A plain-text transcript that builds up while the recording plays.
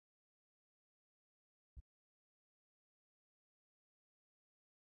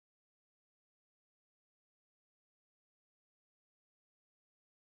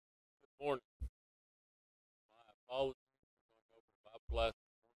Morning. My apologies for going over the Bible class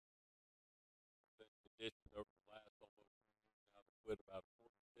this morning. I've been conditioned over the last almost 2 years now to quit about a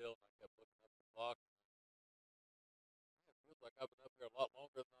quarter till, and I kept looking up the clock. It feels like I've been up here a lot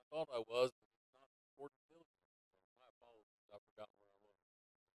longer than I thought I was, but it's not a quarter till yet. So my apologies. I forgot where I was.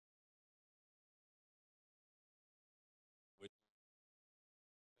 Which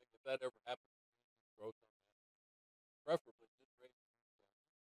I think if that ever happens, grow something. Preferably just raise your hand.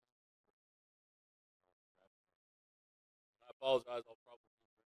 I apologize. I'll probably be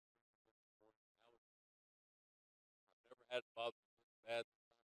drinking this morning. I've never had it bother me this bad this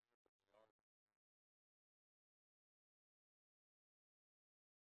time of year, but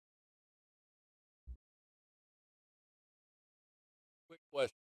they are. Quick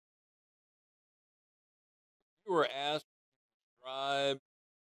question. If you were asked to describe the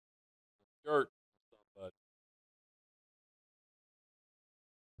church to somebody,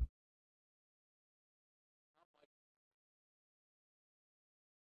 how might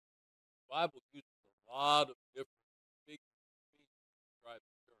the Bible uses a lot of different figures of speech to describe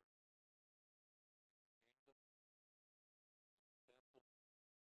the church? Kingdom, temple.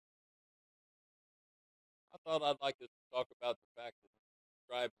 I thought I'd like us to talk about the fact that it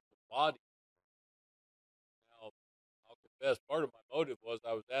describes the body. Now, I'll confess, part of my motive was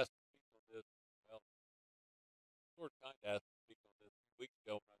I was asked to speak on this. Well, sort of kind of asked to speak on this a few weeks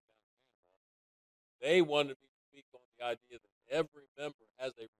ago when I was down in Panama. They wanted me to speak on the idea that every member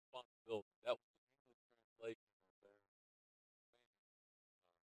has a responsibility. That was the English translation of their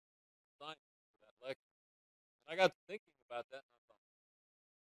assignment for that lecture. And I got to thinking about that, and I thought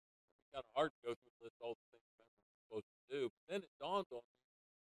it'd be kind of hard to go through and list all the things members are supposed to do. But then it dawned on me,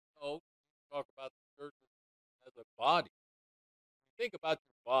 oh, you talk about the church as a body. When you think about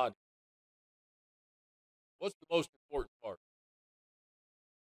your body, what's the most important part?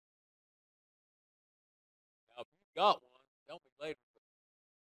 Now, if you've got one, tell me later. But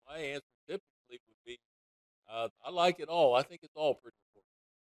my answer typically would be, I like it all. I think it's all pretty important,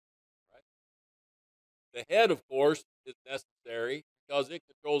 right? The head, of course, is necessary because it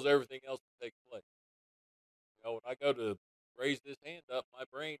controls everything else that takes place. When I go to raise this hand up, my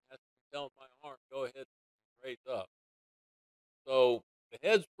brain has to be telling my arm, go ahead and raise up. So the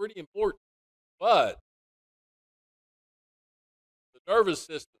head's pretty important, but the nervous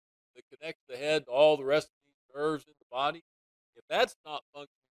system that connects the head to all the rest of these nerves in the body, if that's not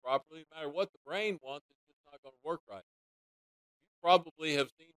functioning properly, no matter what the brain wants, it's just not going to work right. You probably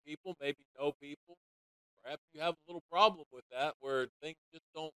have seen people, maybe know people, perhaps you have a little problem with that where things just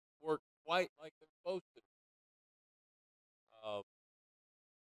don't work quite like they're supposed to. Um,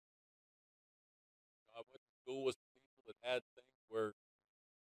 I went to school with some people that had things where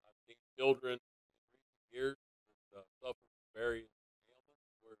I've seen children in recent years that suffer from various ailments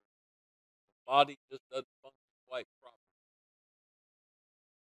where the body just doesn't function quite properly.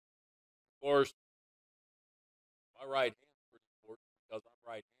 Of course, my right hand is pretty important because I'm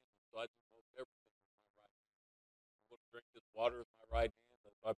right-handed, so I do most everything with my right hand. I'm going to drink this water with my right hand.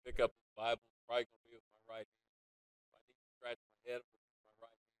 If I pick up this Bible, it's probably going to be with my right hand. If I need to scratch my head, I'm going to use my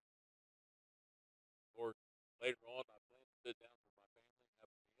right hand. Of course, later on, I plan to sit down with my family and have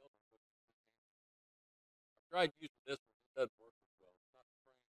a meal, and I'm going to use this hand. I've tried using this one. It doesn't work as well. It's not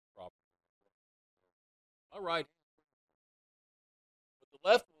trained properly. My right hand is pretty important. But the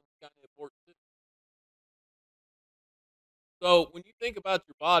left one is kind of important too. So when you think about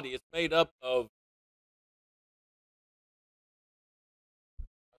your body, it's made up of.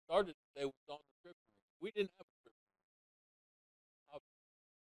 I started to say we was on the scripture. We didn't have a scripture. I'm telling you,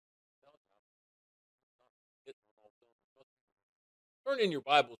 I'm not hitting on all cylinders. Turn in your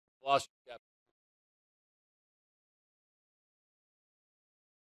Bibles to Colossians chapter.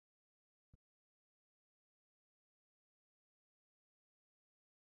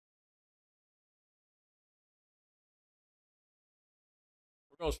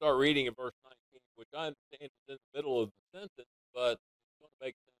 We're going to start reading in verse 19, which I understand is in the middle of the sentence, but it's going to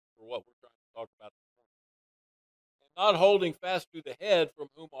make sense for what we're trying to talk about this morning. And not holding fast to the head,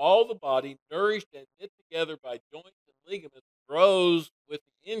 from whom all the body, nourished and knit together by joints and ligaments, grows with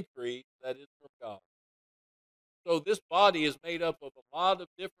the increase that is from God. So this body is made up of a lot of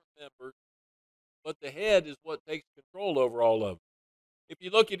different members, but the head is what takes control over all of them. If you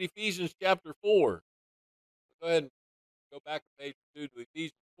look at Ephesians chapter 4, go ahead and go back a page or two to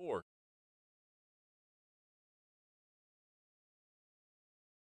Ephesians 4.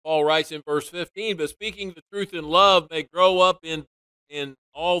 Paul writes in verse 15, but speaking the truth in love may grow up in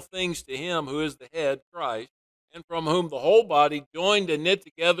all things to him who is the head, Christ, and from whom the whole body, joined and knit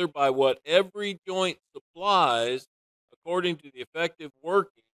together by what every joint supplies, according to the effective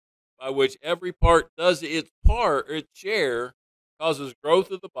working by which every part does its share, causes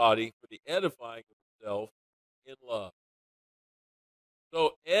growth of the body for the edifying of itself in love.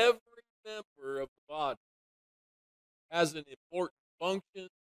 So every member of the body has an important function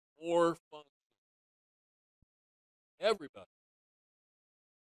or function. Everybody.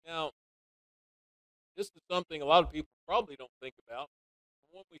 Now, this is something a lot of people probably don't think about.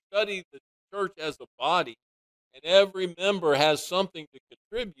 When we study the church as a body and every member has something to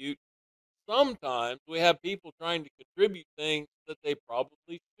contribute, sometimes we have people trying to contribute things that they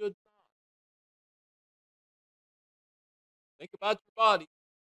probably should not. Think about your body.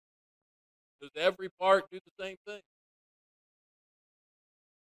 Does every part do the same thing?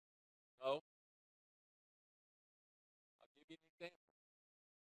 No. I'll give you an example.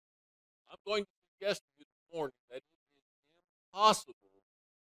 I'm going to suggest to you this morning that it is impossible to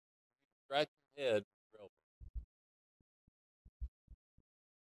scratch your head with your elbow.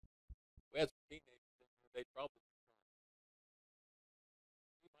 We had some teenagers in here, they probably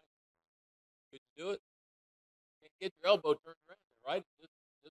could you do it? You can't get your elbow turned around there, right? It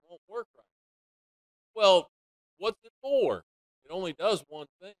just won't work right. Well, what's it for? It only does one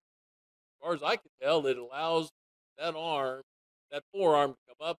thing. As far as I can tell, it allows that arm, that forearm to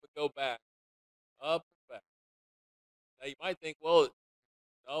come up and go back, up and back. Now you might think, well,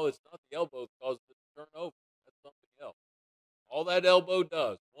 no, it's not the elbow that causes it to turn over. That's something else. All that elbow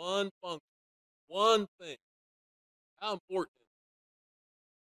does, one function, one thing. How important is it?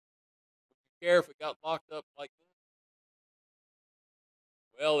 Would you care if it got locked up like this?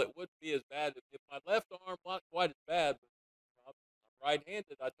 Well, it wouldn't be as bad if my left arm not quite as bad, but I'm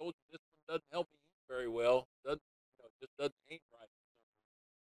right-handed. I told you this one doesn't help me eat very well. Doesn't just doesn't aim right.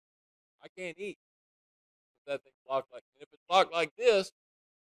 I can't eat if that thing's locked like. And if it's locked like this,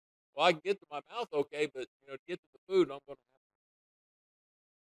 well, I can get to my mouth okay, but to get to the food, I'm going to have to.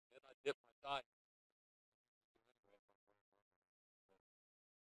 Then I dip my thigh.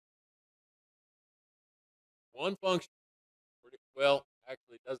 One function, pretty well.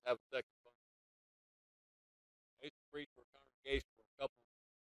 Actually, it does have a second function. I used to preach for a congregation where a couple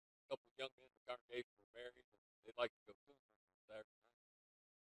of young men in the congregation were married, and they'd like to go cruising on Saturday night.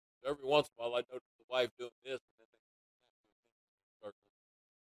 So every once in a while, I notice the wife doing this, and then they start listening.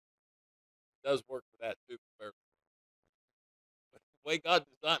 It does work for that too, but the way God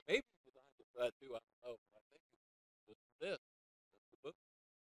designed, maybe He designed it for that too. I don't know, but I think it's just for this. That's the book.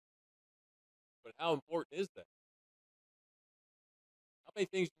 But how important is that? How many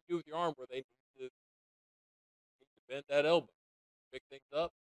things do you do with your arm where they need to bend that elbow, pick things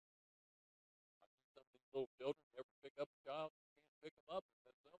up? I see some of these little children. You ever pick up a child? You can't pick them up if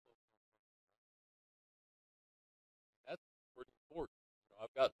that elbow. That's pretty important.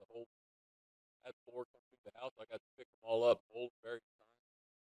 I've got the whole had four come through the house. I got to pick them all up, hold them various times.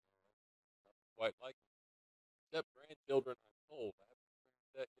 Nothing quite like it. Except grandchildren, I'm told. I haven't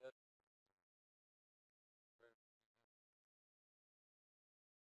experienced that yet.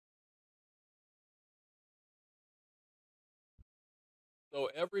 So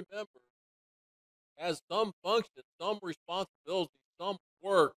every member has some function, some responsibility, some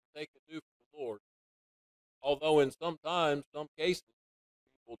work they can do for the Lord. Although in some cases,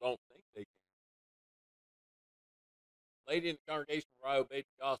 people don't think they can. A lady in the congregation where I obeyed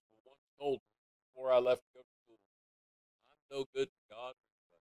the gospel once told me before I left to go to school, I'm no good to God.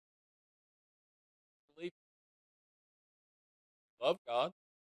 Believe love God,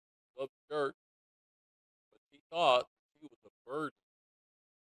 love the church, but she thought she was a burden.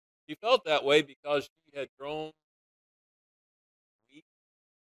 She felt that way because she had grown weak.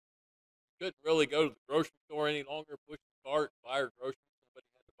 She couldn't really go to the grocery store any longer, push the cart, buy her groceries. Somebody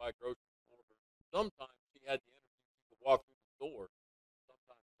had to buy groceries for her. Sometimes she had the energy to walk through the store,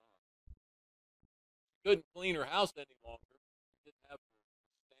 sometimes not. She couldn't clean her house any longer. She didn't have the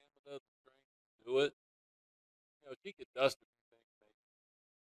stamina, the strength to do it. She could dust a few things, maybe.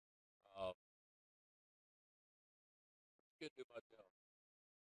 She couldn't do much else.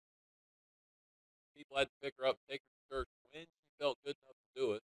 People had to pick her up and take her to church when she felt good enough to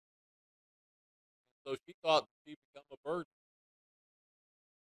do it. So she thought that she'd become a burden.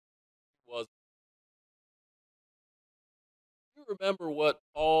 She wasn't. You remember what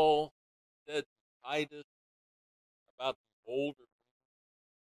Paul said to Titus about the older women,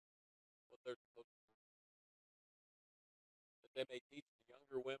 what they're supposed to do? That they may teach the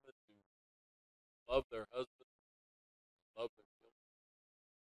younger women to love their husbands, love their children.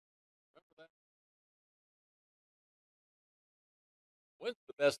 Remember that? When's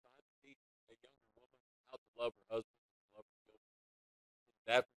the best time to teach a younger woman how to love her husband and love her children? Is it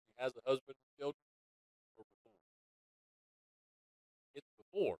after she has a husband and children, or before? It's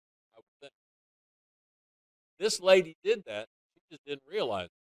before, I This lady did that. She just didn't realize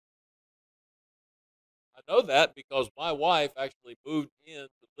it. I know that because my wife actually moved in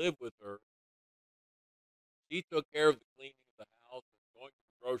to live with her. She took care of the cleaning of the house and going to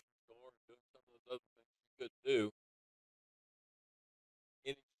the grocery store and doing some of those other things she could do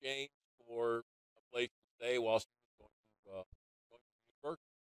in exchange for a place to stay while she was going to university.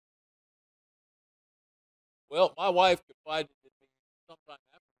 Well, my wife confided in me sometime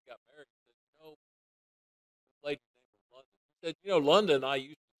after we got married. Said, this lady's name was London. She said, London and I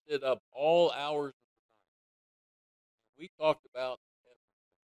used to sit up all hours of the night. We talked about everything.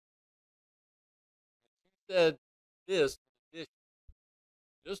 And she said this in addition,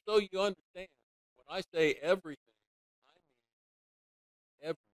 just so you understand, when I say everything, I mean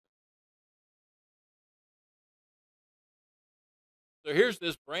everything. So here's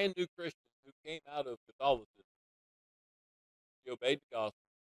this brand new Christian who came out of Catholicism. He obeyed the gospel.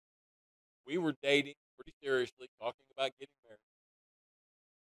 We were dating pretty seriously, talking about getting married.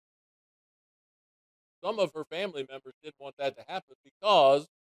 Some of her family members didn't want that to happen because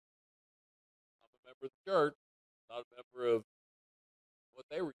I'm a member of the church, not a member of what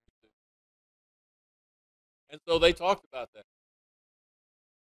they were used to. And so they talked about that.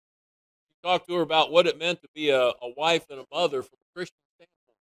 He talked to her about what it meant to be a wife and a mother from a Christian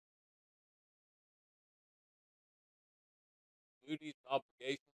standpoint. Duties and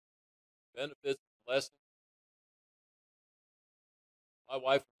obligations, benefits and blessings. My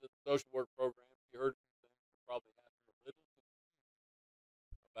wife was in the social work program. She heard a few things that probably had her a little confused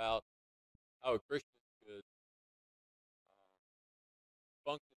about how a Christian could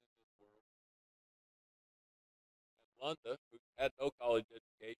function in this world. And Lunda, who had no college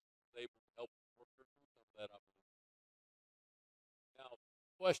education, was able to help work her through some of that, I believe. Now,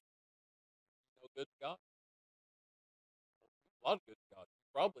 question, good to God? A lot of good to God. She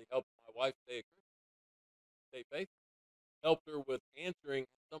probably helped my wife stay a Christian, stay faithful. Helped her with answering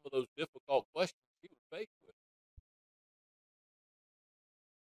some of those difficult questions she was faced with.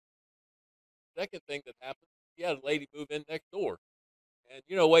 Second thing that happened, she had a lady move in next door. And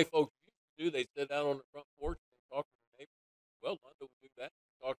the way folks used to do, they'd sit down on the front porch and talk to their neighbors. Well, Linda would do that.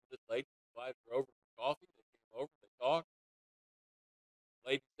 She talked to this lady, invited her over for coffee. They came over, they talked. The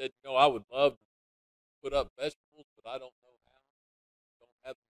lady said, I would love to put up vegetables, but I don't know how. Don't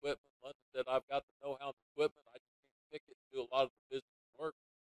have the equipment. Linda said, I've got the know-how and the equipment. I just need to pick it and do a lot of the business work.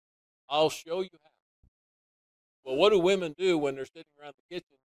 I'll show you how. Well, what do women do when they're sitting around the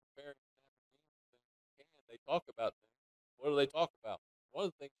kitchen preparing snap and beans and they talk about things? What do they talk about? One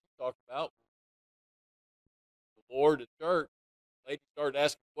of the things she talked about was the Lord and church. The lady started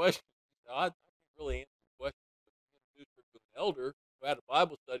asking questions. She said, I can't really answer the questions, but she introduced her to an elder who had a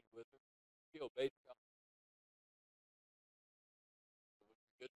Bible study with her. She obeyed God. So was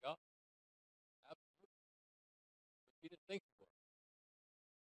she good to God? Absolutely. But she didn't think she was.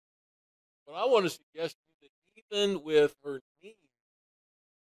 But I want to suggest to you that even with her need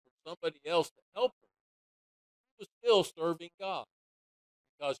for somebody else to help her, she was still serving God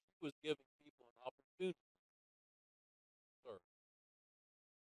because she was giving people an opportunity to serve.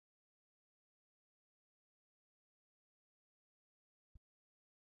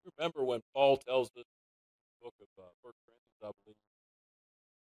 Remember when Paul tells us in the book of 1 Corinthians, I believe,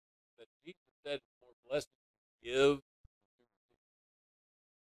 that Jesus said it's more blessed to give than to receive.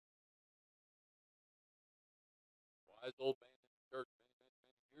 A wise old man in the church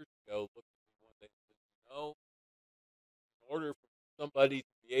many years ago looked at me one day and said, in order for somebody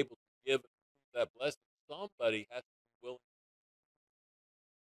to be able to give and receive that blessing, somebody has to be willing.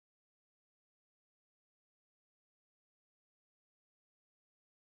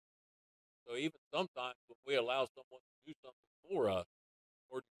 So even sometimes when we allow someone to do something for us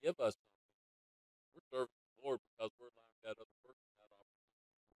or to give us something, we're serving the Lord because we're allowing that other person that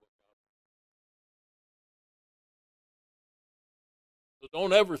opportunity to do what God wants. So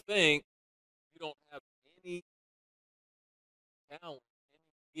don't ever think you don't have any talent,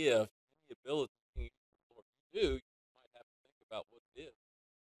 any gift, any ability to use for the Lord. You do. You might have to think about what it is.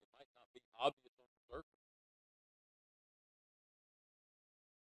 It might not be obvious on the surface.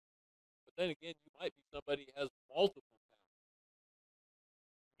 But then again, you might be somebody who has multiple talents.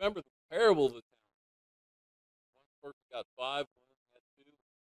 Remember the parable of the talents. One person got five, one had two,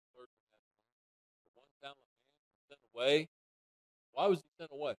 the third one had one. The one talent man was sent away. Why was he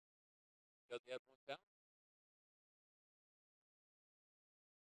sent away? Because he had one talent.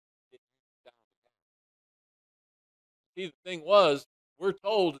 He didn't use the talent he had. See, the thing was, we're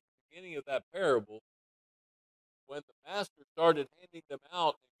told at the beginning of that parable, when the master started handing them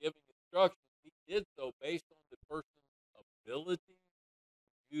out and giving instructions, he did so based on the person's ability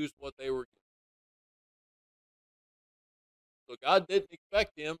to use what they were given. So God didn't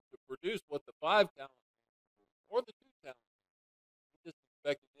expect him to produce what the 5 talent or the 2 talent. He just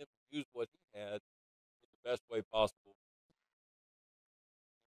expected him to use what he had in the best way possible.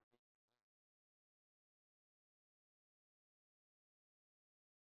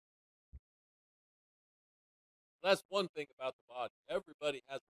 That's one thing about the body. Everybody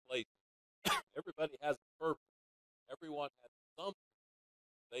has a place. Everybody has a purpose. Everyone has something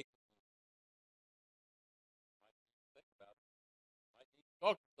they can might need to think about it. Might need to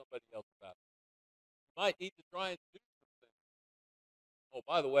talk to somebody else about it. You might need to try and do something. Oh,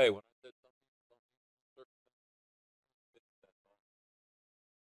 by the way, when I said some people don't need to do certain things, it's that wrong.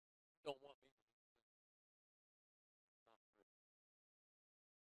 You don't want me to do something.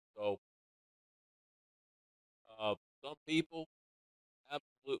 So, some people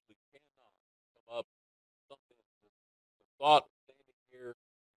absolutely cannot come up with something. The thought of standing here,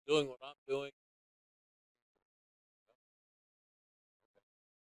 doing what I'm doing,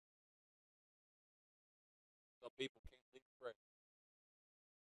 some people can't leave prayer.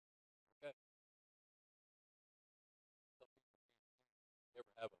 Okay, some people can't never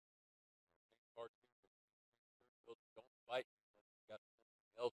have a cartoon. Don't fight unless you got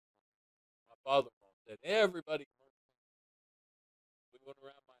something else. My father-in-law said everybody can learn. We went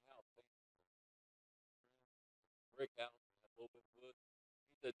around my house, painted a brick house, and had a little bit of wood.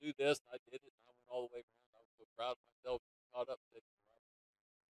 He said, "Do this," and I did it, and I went all the way around. I was so proud of myself, caught up. Said, right.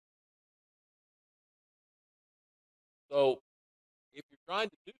 So if you're trying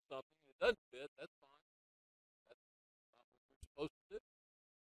to do something and it doesn't fit, that's fine. That's not what you're supposed to do.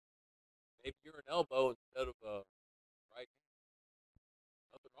 Maybe you're an elbow instead of a right hand.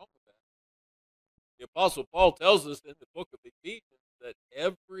 Nothing wrong with that. The Apostle Paul tells us in the book of Ephesians that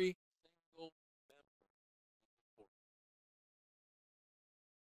every single member is important.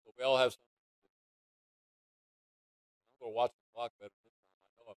 So we all have something to do. I'm going to watch the clock better this time.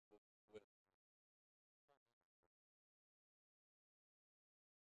 I know I'm supposed to quit.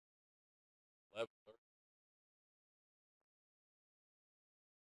 11:30.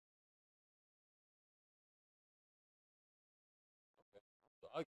 Okay.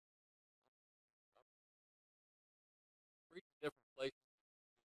 I'm preaching different places.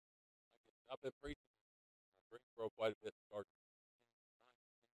 I've been preaching in Greensboro quite a bit. Started 9.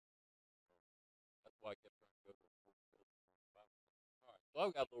 That's why I kept trying to go to a full building. All right. So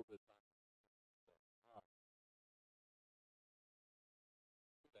I've got a little bit of time. All right.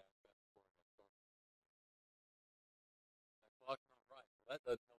 Do that. That's before I got started. That clock's not right. Well, that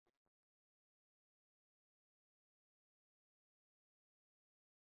doesn't help me.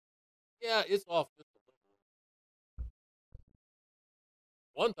 Yeah, it's off just a little.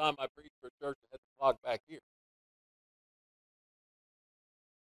 One time I preached for a church that had the clock back here.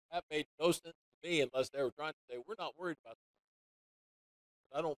 That made no sense to me unless they were trying to say, we're not worried about that.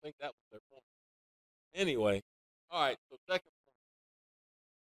 But I don't think that was their point. Anyway, all right, so second point.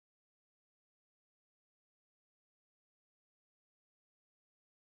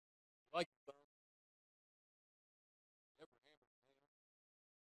 You like the thumb, you ever hammer the nail,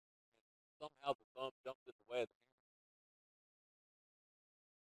 and somehow the thumb jumped in the way of the hammer.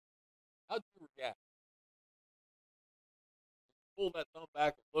 How'd you react? Pull that thumb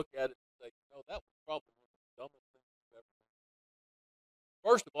back and look at it and say, that was probably one of the dumbest things you've ever done.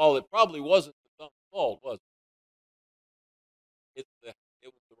 First of all, it probably wasn't the thumb's fault, was it? It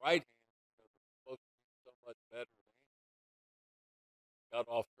was the right hand because it was supposed to be so much better than the hand. Got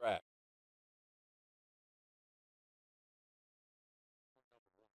off track.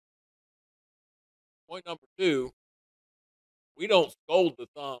 Point number two, we don't scold the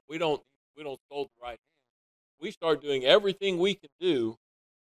thumb. We don't scold the right hand. We start doing everything we can do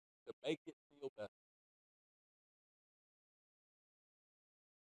to make it feel better.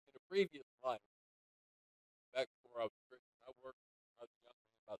 In a previous life, back before I was a Christian, I worked. I was a young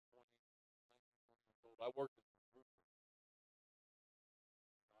man, about 20, 19, 20 years old. I worked as a roofer.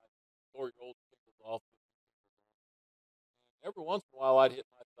 I tore your old shingles off. And every once in a while, I'd hit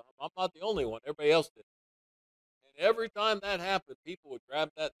my thumb. I'm not the only one. Everybody else did. And every time that happened, people would grab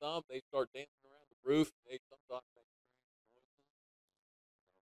that thumb. They start dancing around the roof. They sometimes make strange noises.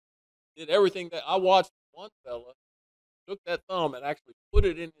 Did everything that I watched. One fella took that thumb and actually put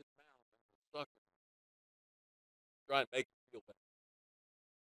it in his mouth and was sucking it, trying to make it feel better.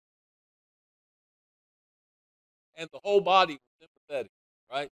 And the whole body was sympathetic,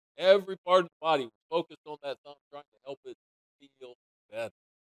 right? Every part of the body was focused on that thumb, trying to help it feel better.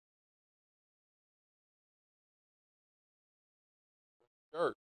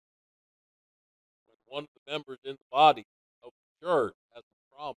 Church, when one of the members in the body of the church has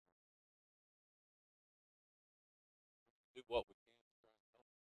a problem, we do what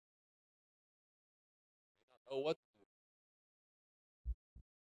know what to do.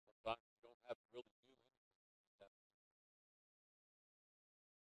 Sometimes you don't have to really do anything.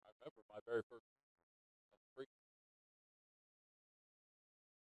 I remember my very first preaching.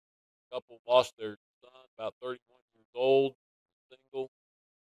 Couple lost their son, about 31 years old, single,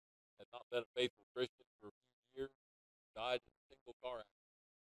 had not been a faithful Christian for a few years, died in a single car accident.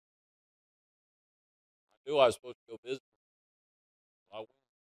 I knew I was supposed to go visit him, so I went.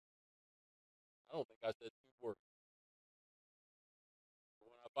 I don't think I said two words. But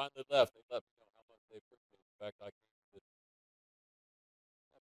when I finally left, they let me know how much they appreciated the fact I came to visit.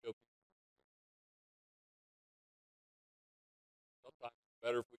 Have to show people. Sometimes it's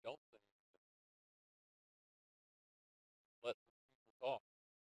better if we don't say anything. Let people talk.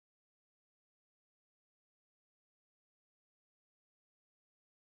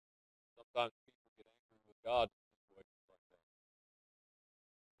 Sometimes people get angry with God in situations like that.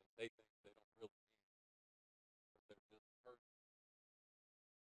 They say things they don't really mean, but they're just hurt.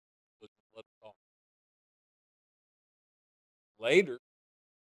 So just let them talk. Later, people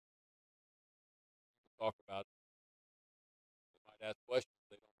talk about it. They might ask questions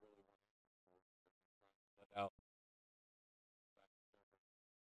they don't really want answers for. They're just trying to let out the fact that they're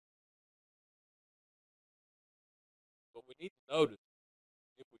hurt. But we need to notice,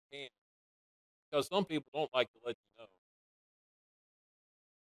 if we can, because some people don't like to let you know,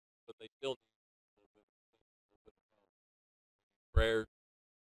 but they still need a little bit of attention, a little bit of help. They need prayers.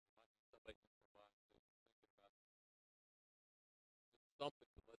 They might need somebody to provide to thinking about just something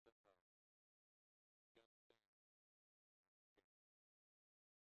to let them know. You understand?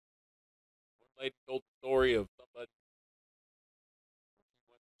 One lady told the story of somebody when she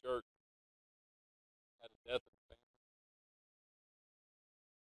went to church, had a death in the family.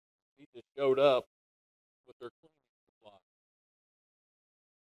 She just showed up with her cleaning supplies.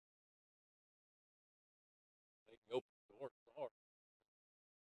 Lady opened the door, saw her,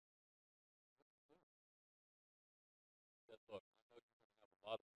 said, "Look, I know you're going to have a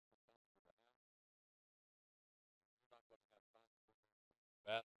lot of people coming to the house. You're not going to have time to go to the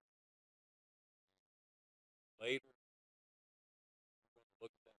bathroom. Later, you're going to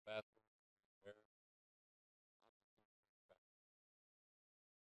look at that bathroom where I'm just going to bring it back."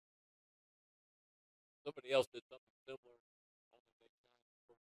 Somebody else did something similar, only they shined for other people. Very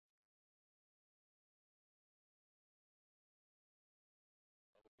good.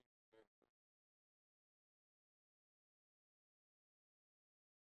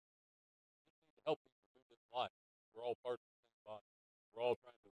 We just need to help people through this life. We're all part of the same body. We're all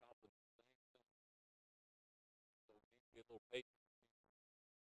trying to accomplish the same thing. So we need to be a little patient with people and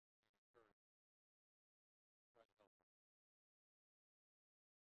encourage them. Try to help them.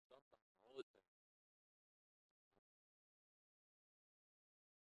 Sometimes all it takes is one.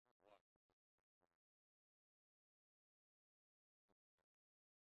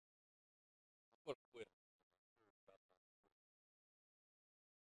 I'm going to quit. I'm sure it's about time to quit.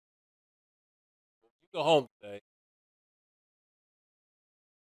 But when you go home today,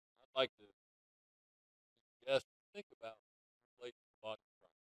 I'd like to suggest think about your place in the body of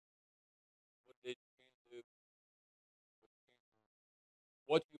Christ. What it is you can do, what you can't do,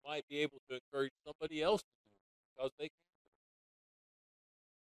 what you might be able to encourage somebody else to do because they can't do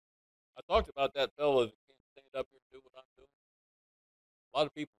it. I talked about that fellow that can't stand up here and do what I'm doing. A lot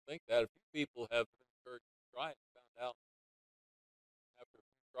of people think that. A few people have been encouraged to try it and found out after a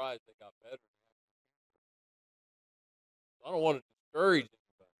few tries they got better. So I don't want to discourage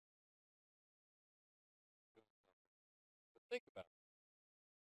anybody from doing something, but think about it.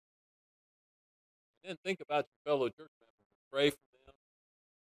 And then think about your fellow church members and pray for them and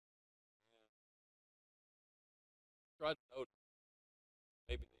try to notice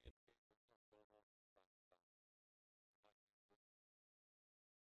maybe they indicate there's something going on from time to time. They might need to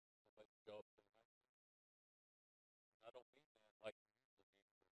somebody to show up and say, "How you doing?" And I don't mean that like you usually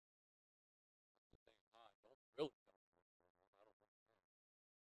mean it. I'm just saying hi. Don't really tell me what's going on. I don't want to know.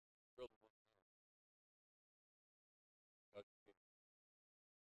 Really want to know because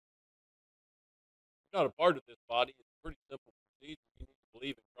you're not a part of this body. It's a pretty simple procedure. You need to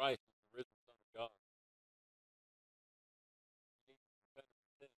believe in Christ as the risen Son of God. You need to repent of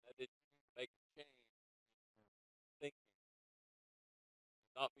your sin. That is, you need to make a change in your thinking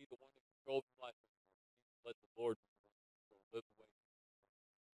and not be the one in control of your life anymore. You need to let the Lord be the one in control. Live the way He wants.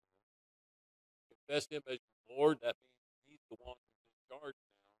 Confess Him as your Lord. That means He's the one who's in charge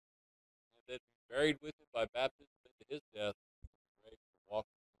now. And then be buried with Him by baptism into His death and be raised to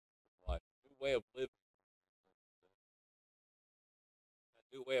walk with Him in life. A new way of living. That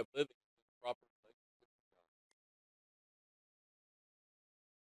new way of living is in proper relationship with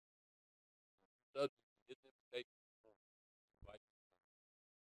God.